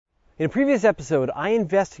In a previous episode, I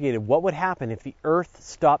investigated what would happen if the Earth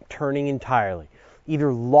stopped turning entirely,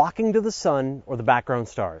 either locking to the sun or the background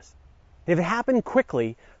stars. If it happened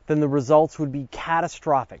quickly, then the results would be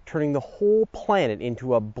catastrophic, turning the whole planet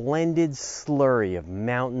into a blended slurry of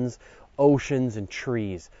mountains, oceans, and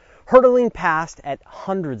trees, hurtling past at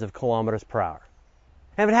hundreds of kilometers per hour.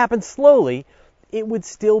 And if it happened slowly, it would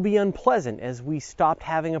still be unpleasant as we stopped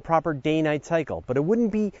having a proper day-night cycle, but it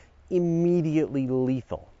wouldn't be immediately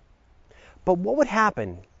lethal. But what would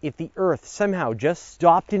happen if the Earth somehow just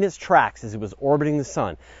stopped in its tracks as it was orbiting the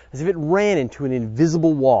sun, as if it ran into an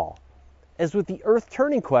invisible wall? As with the Earth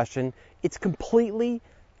turning question, it's completely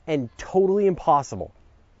and totally impossible.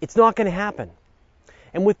 It's not going to happen.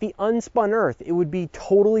 And with the unspun Earth, it would be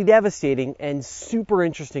totally devastating and super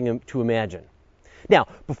interesting to imagine. Now,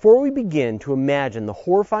 before we begin to imagine the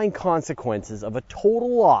horrifying consequences of a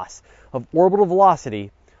total loss of orbital velocity,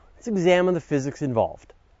 let's examine the physics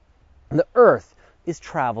involved. The Earth is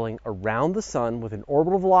traveling around the sun with an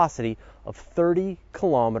orbital velocity of 30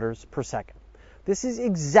 kilometers per second. This is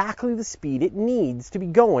exactly the speed it needs to be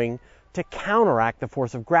going to counteract the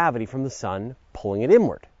force of gravity from the sun pulling it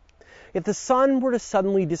inward. If the sun were to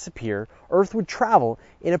suddenly disappear, Earth would travel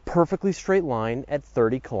in a perfectly straight line at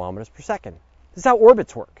 30 kilometers per second. This is how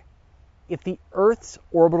orbits work. If the Earth's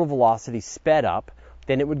orbital velocity sped up,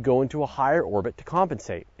 then it would go into a higher orbit to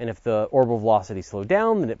compensate. And if the orbital velocity slowed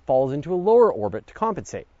down, then it falls into a lower orbit to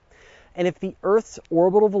compensate. And if the Earth's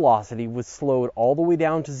orbital velocity was slowed all the way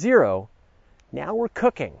down to zero, now we're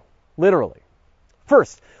cooking, literally.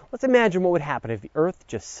 First, let's imagine what would happen if the Earth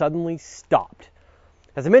just suddenly stopped.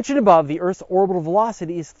 As I mentioned above, the Earth's orbital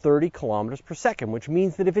velocity is 30 kilometers per second, which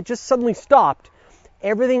means that if it just suddenly stopped,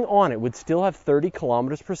 everything on it would still have 30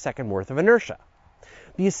 kilometers per second worth of inertia.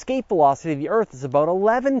 The escape velocity of the Earth is about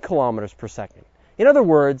 11 kilometers per second. In other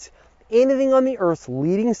words, anything on the Earth's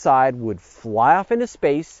leading side would fly off into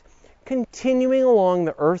space, continuing along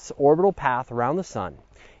the Earth's orbital path around the sun.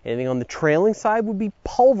 Anything on the trailing side would be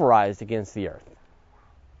pulverized against the Earth.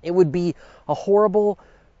 It would be a horrible,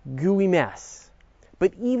 gooey mess.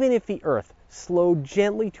 But even if the Earth slowed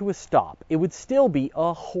gently to a stop, it would still be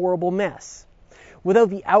a horrible mess.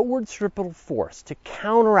 Without the outward centripetal force to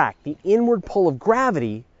counteract the inward pull of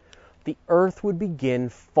gravity, the Earth would begin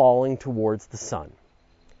falling towards the sun.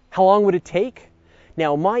 How long would it take?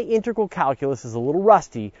 Now, my integral calculus is a little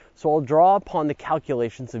rusty, so I'll draw upon the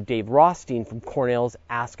calculations of Dave Rothstein from Cornell's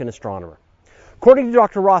Ask an Astronomer. According to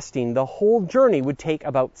Dr. Rothstein, the whole journey would take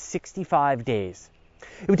about 65 days.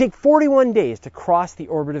 It would take 41 days to cross the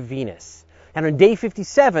orbit of Venus, and on day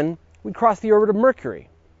 57, we'd cross the orbit of Mercury.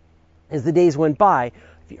 As the days went by,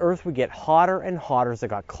 the Earth would get hotter and hotter as it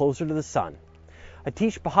got closer to the sun.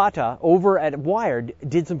 Atish Bahata over at Wired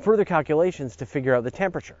did some further calculations to figure out the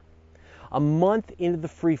temperature. A month into the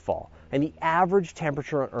freefall, and the average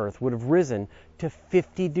temperature on Earth would have risen to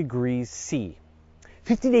 50 degrees C.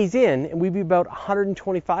 50 days in, and we'd be about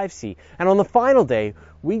 125 C. And on the final day,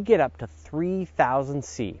 we'd get up to 3,000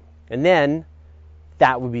 C. And then,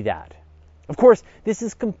 that would be that. Of course, this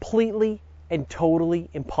is completely and totally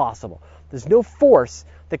impossible. There's no force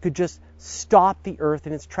that could just stop the Earth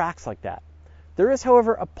in its tracks like that. There is,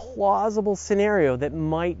 however, a plausible scenario that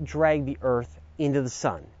might drag the Earth into the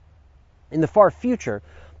sun. In the far future,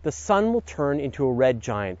 the sun will turn into a red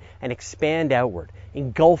giant and expand outward,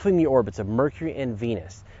 engulfing the orbits of Mercury and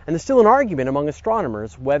Venus. And there's still an argument among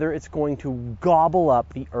astronomers whether it's going to gobble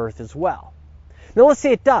up the Earth as well. Now let's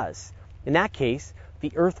say it does. In that case,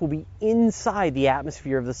 the Earth will be inside the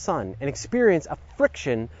atmosphere of the sun and experience a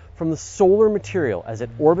friction from the solar material as it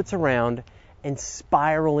orbits around and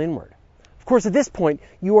spiral inward. Of course, at this point,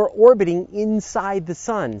 you are orbiting inside the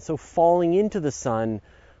sun, so falling into the sun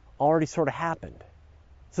already sort of happened.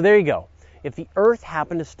 So there you go. If the Earth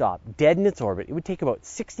happened to stop dead in its orbit, it would take about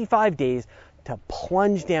 65 days to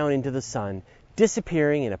plunge down into the sun,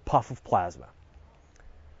 disappearing in a puff of plasma.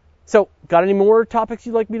 So, got any more topics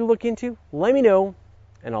you'd like me to look into? Let me know,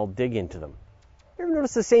 and I'll dig into them. You ever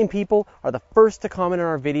notice the same people are the first to comment on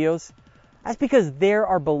our videos? That's because they're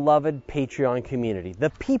our beloved Patreon community,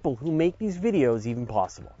 the people who make these videos even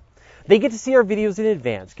possible. They get to see our videos in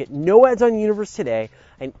advance, get no ads on Universe Today,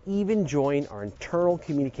 and even join our internal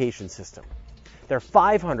communication system. There are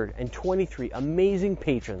 523 amazing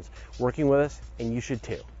patrons working with us, and you should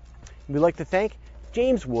too. We'd like to thank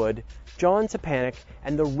James Wood, John Sapanik,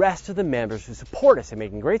 and the rest of the members who support us in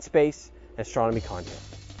making great space and astronomy content.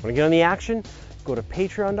 Want to get on the action? Go to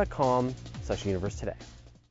patreon.com/universetoday.